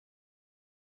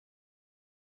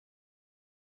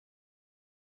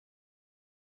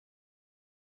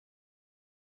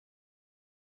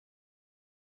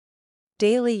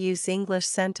Daily use English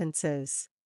sentences.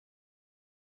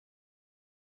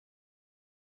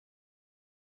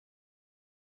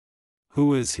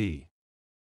 Who is he?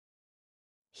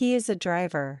 He is a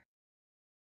driver.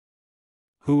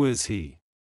 Who is he?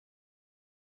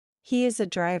 He is a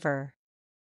driver.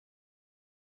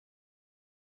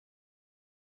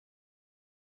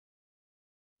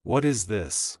 What is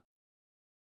this?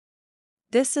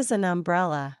 This is an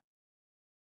umbrella.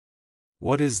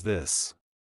 What is this?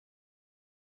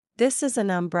 This is an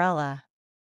umbrella.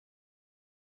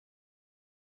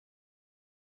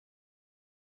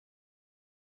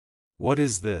 What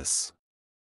is this?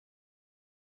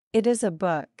 It is a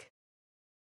book.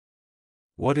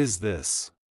 What is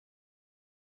this?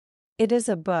 It is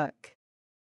a book.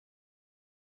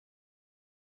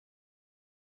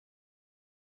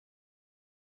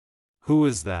 Who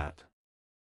is that?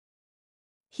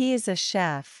 He is a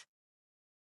chef.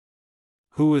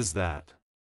 Who is that?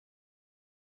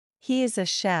 He is a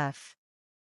chef.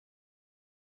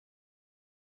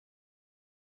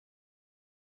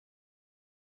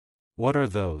 What are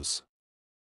those?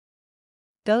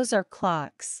 Those are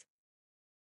clocks.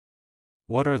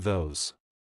 What are those?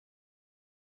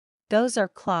 Those are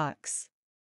clocks.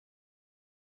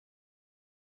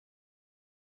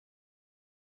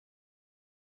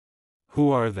 Who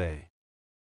are they?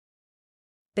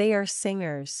 They are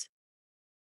singers.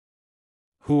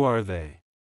 Who are they?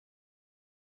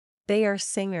 They are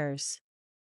singers.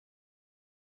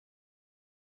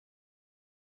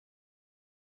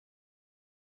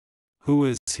 Who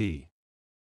is he?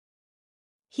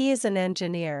 He is an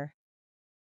engineer.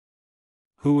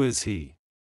 Who is he?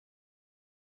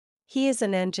 He is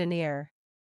an engineer.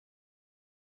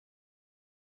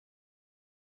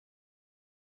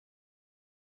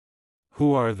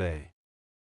 Who are they?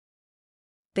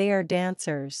 They are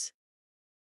dancers.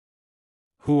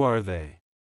 Who are they?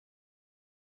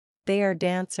 They are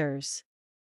dancers.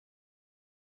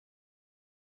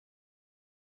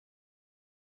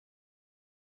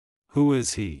 Who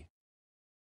is he?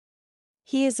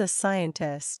 He is a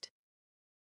scientist.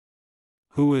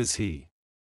 Who is he?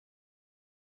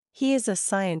 He is a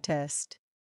scientist.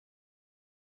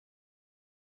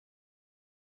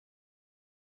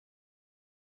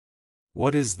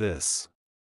 What is this?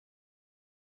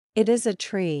 It is a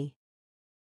tree.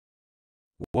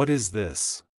 What is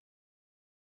this?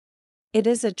 It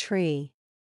is a tree.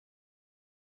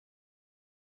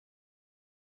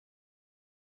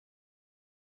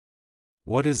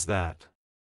 What is that?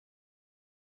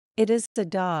 It is a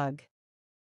dog.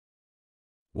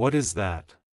 What is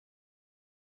that?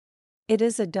 It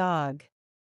is a dog.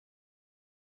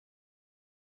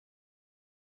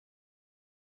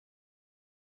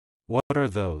 What are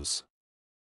those?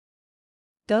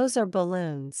 Those are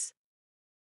balloons.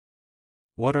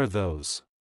 What are those?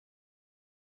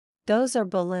 Those are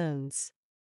balloons.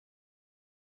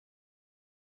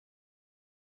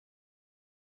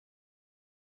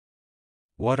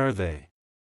 What are they?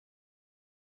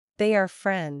 They are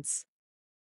friends.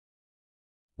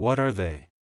 What are they?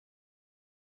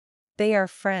 They are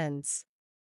friends.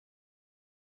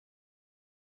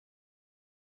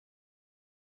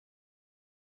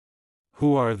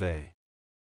 Who are they?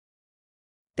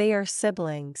 They are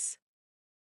siblings.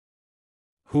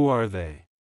 Who are they?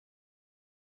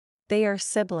 They are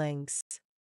siblings.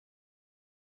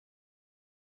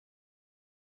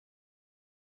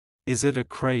 Is it a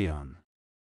crayon?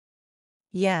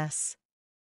 Yes.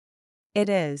 It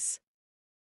is.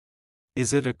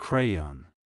 Is it a crayon?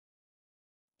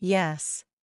 Yes.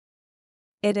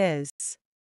 It is.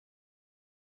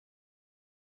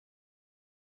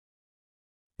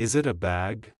 Is it a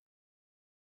bag?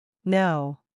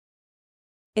 No.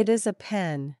 It is a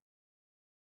pen.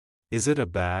 Is it a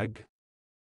bag?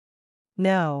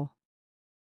 No.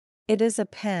 It is a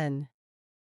pen.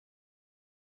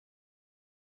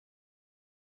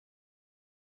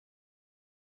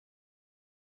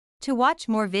 To watch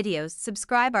more videos,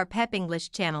 subscribe our Pep English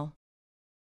channel.